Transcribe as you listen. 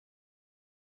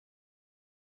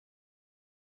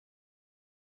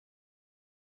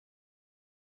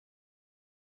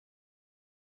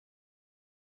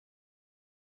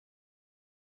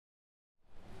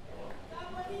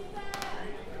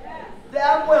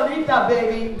abuelita,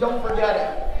 baby. Don't forget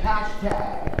it.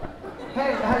 Hashtag.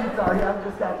 Hey, I'm sorry, I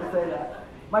just had to say that.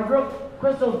 My girl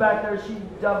Crystal's back there, she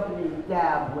dubbed me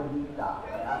Dabuelita.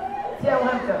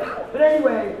 But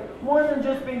anyway, more than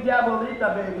just being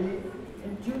Dabuelita, baby,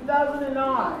 in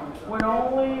 2009, when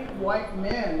only white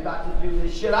men got to do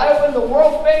this shit, I opened the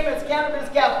world famous Cannabis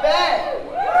Cafe.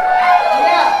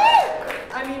 Yeah.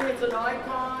 I mean, it's an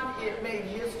icon, it made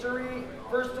history,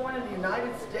 first one in the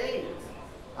United States.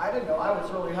 I didn't know, I was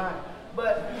really high.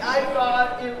 But I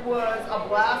thought it was a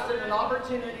blast and an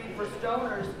opportunity for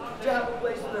stoners to have a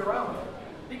place of their own.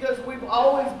 Because we've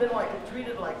always been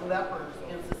treated like lepers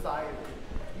in society.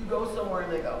 You go somewhere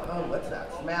and they go, oh, what's that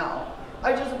smell?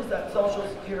 I just was at Social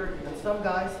Security and some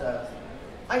guy says,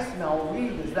 I smell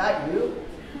weed, is that you?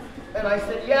 And I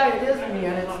said, yeah, it is me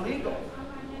and it's legal.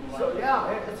 So yeah,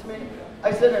 it's me.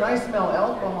 I said, and I smell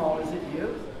alcohol, is it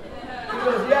you? He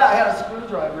goes, yeah, I had a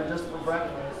screwdriver just for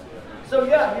breakfast. So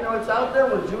yeah, you know, it's out there,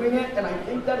 we're doing it, and I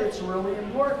think that it's really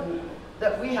important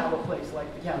that we have a place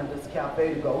like the Cannabis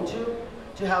Cafe to go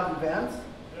to have events,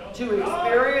 to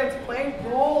experience playing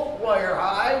pool while you're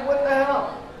high. What the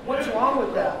hell? What's wrong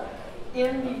with that?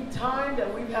 In the time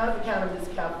that we've had the Cannabis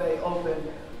Cafe open,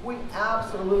 we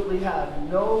absolutely had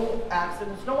no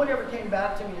accidents. No one ever came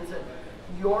back to me and said,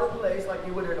 your place, like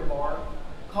you would at a bar,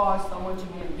 caused someone to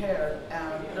be impaired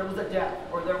and there was a death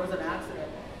or there was an accident.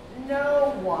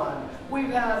 No one. We've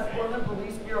had Portland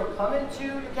Police Bureau come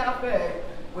into the cafe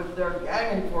with their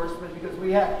gang enforcement because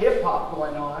we had hip hop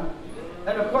going on.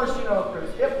 And of course, you know, if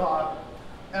there's hip hop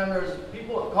and there's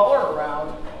people of color around,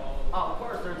 of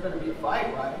course there's going to be a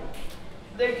fight, right?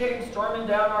 They came storming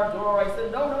down our door. I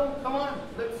said, no, come on,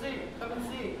 let's see, come and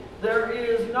see. There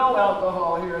is no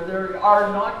alcohol here. There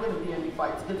are not going to be any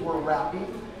fights because we're rapping.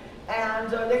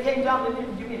 And they came down, they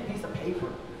didn't give me a piece of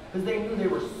paper because they knew they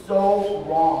were so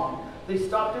wrong. They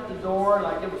stopped at the door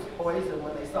like it was poison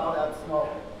when they saw that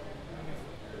smoke.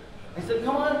 I said,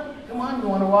 come on, you want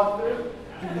to walk through?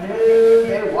 No,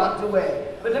 they walked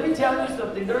away. But let me tell you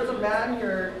something, there's a man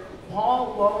here,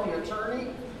 Paul Lowe, the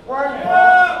attorney. Where's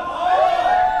Paul?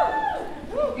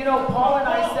 You know, Paul and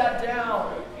I sat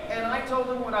down and I told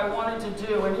him what I wanted to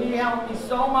do, and he helped me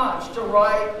so much to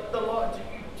write the law,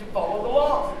 to follow the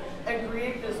law and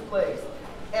create this place.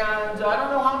 And I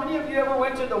don't know how many of you ever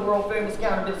went to the world famous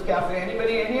Cannabis Cafe.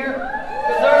 Anybody in here?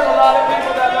 Because there's a lot of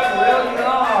people that look really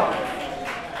young.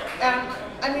 And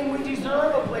I mean, we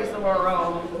deserve a place of our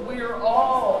own. We are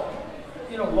all,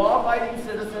 you know, law-abiding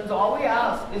citizens. All we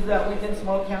ask is that we can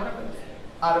smoke cannabis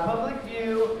out of public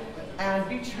view and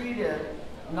be treated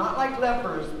not like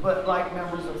lepers, but like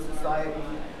members of society.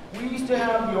 We used to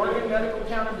have the Oregon Medical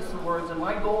Cannabis Awards, and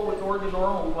my goal with Oregon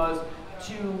Normal was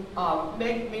to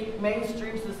make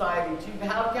mainstream society, to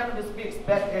have cannabis be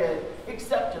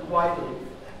accepted widely.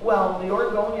 Well, the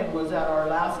Oregonian was at our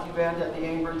last event at the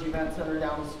Ambridge Event Center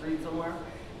down the street somewhere,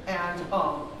 and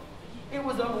it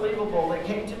was unbelievable. They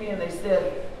came to me and they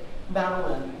said,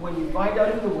 Madaline, when you find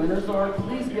out who the winners are,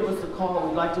 please give us a call.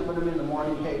 We'd like to put them in the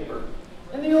morning paper.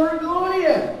 In the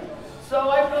Oregonian! So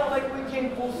I felt like we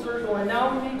came full circle, and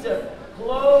now we need to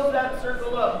close that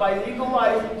circle up by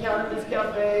legalizing cannabis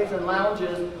cafes and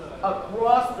lounges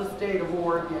across the state of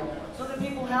Oregon so that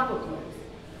people have a place.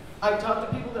 I talk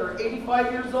to people that are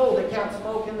 85 years old that can't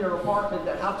smoke in their apartment,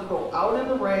 that have to go out in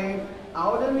the rain,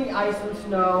 out in the ice and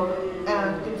snow,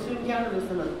 and consume cannabis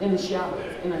in the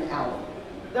shadows, in an alley.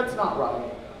 That's not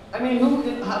right. I mean,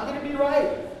 how can it be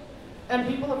right? And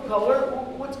people of color,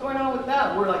 what's going on with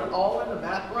that? We're like all in the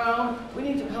background. We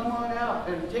need to come on out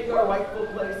and take our rightful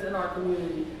place in our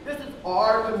community. This is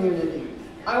our community.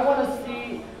 I want to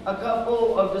see a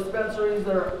couple of dispensaries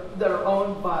that are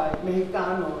owned by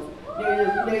Mexicanos,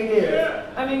 natives.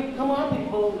 I mean, come on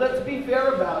people, let's be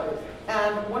fair about it.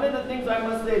 And one of the things I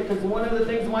must say, because one of the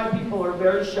things my people are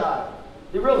very shy.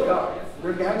 They really are.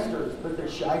 They're gangsters, but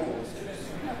they're shy gangsters.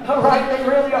 All right, they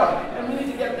really are. And we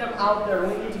need to get them out there.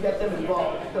 We need to get them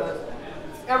involved because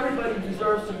everybody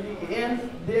deserves to be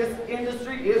in this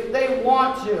industry if they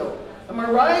want to. Am I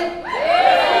right?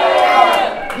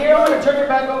 Yeah. Here, I'm going to turn it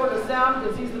back over to Sam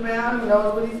because he's the man who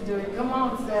knows what he's doing. Come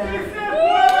on, Sam.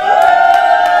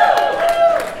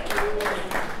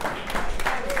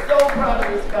 So proud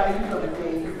of this guy. He's a